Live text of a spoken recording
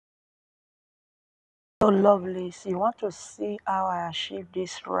lovelies, you want to see how I achieve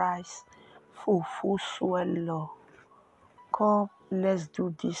this rice fufu swallow? Come, let's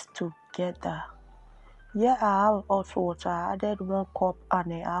do this together. Here I have hot water. I added 1.5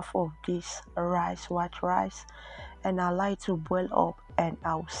 cups of this rice, white rice, and I like to boil up, and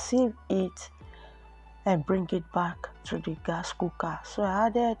I'll sieve it and bring it back to the gas cooker. So I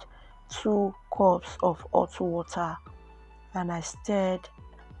added 2 cups of hot water and I stirred.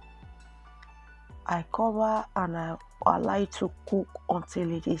 I cover and I allow it to cook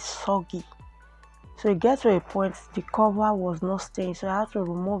until it is soggy. So it gets to a point the cover was not staying, so I had to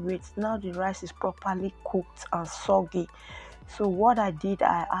remove it. Now the rice is properly cooked and soggy. So what I did,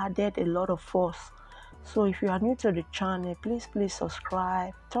 I added a lot of sauce. So if you are new to the channel, please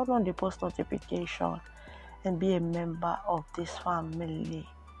subscribe, turn on the post notification, and be a member of this family.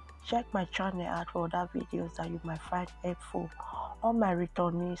 Check my channel out for other videos that you might find helpful. All my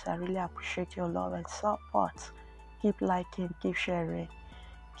returnees, I really appreciate your love and support. Keep liking, keep sharing,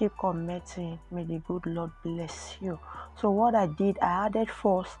 keep commenting. May the good Lord bless you. So what I did, I added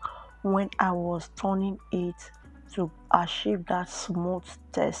first when I was turning it to achieve that smooth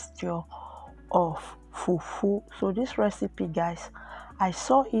texture of fufu. So this recipe, guys, I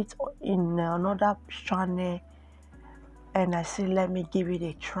saw it in another channel and I said, let me give it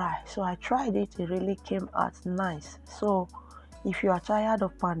a try. So I tried it. It really came out nice. So if you are tired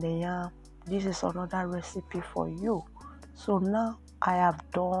of pounded yam, this is another recipe for you. So now I have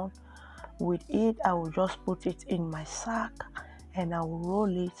done with it. I will just put it in my sack and I will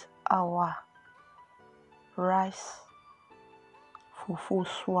roll it. Our rice fufu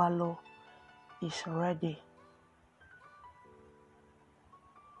swallow is ready.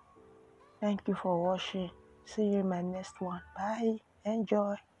 Thank you for watching. See you in my next one. Bye.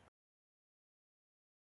 Enjoy.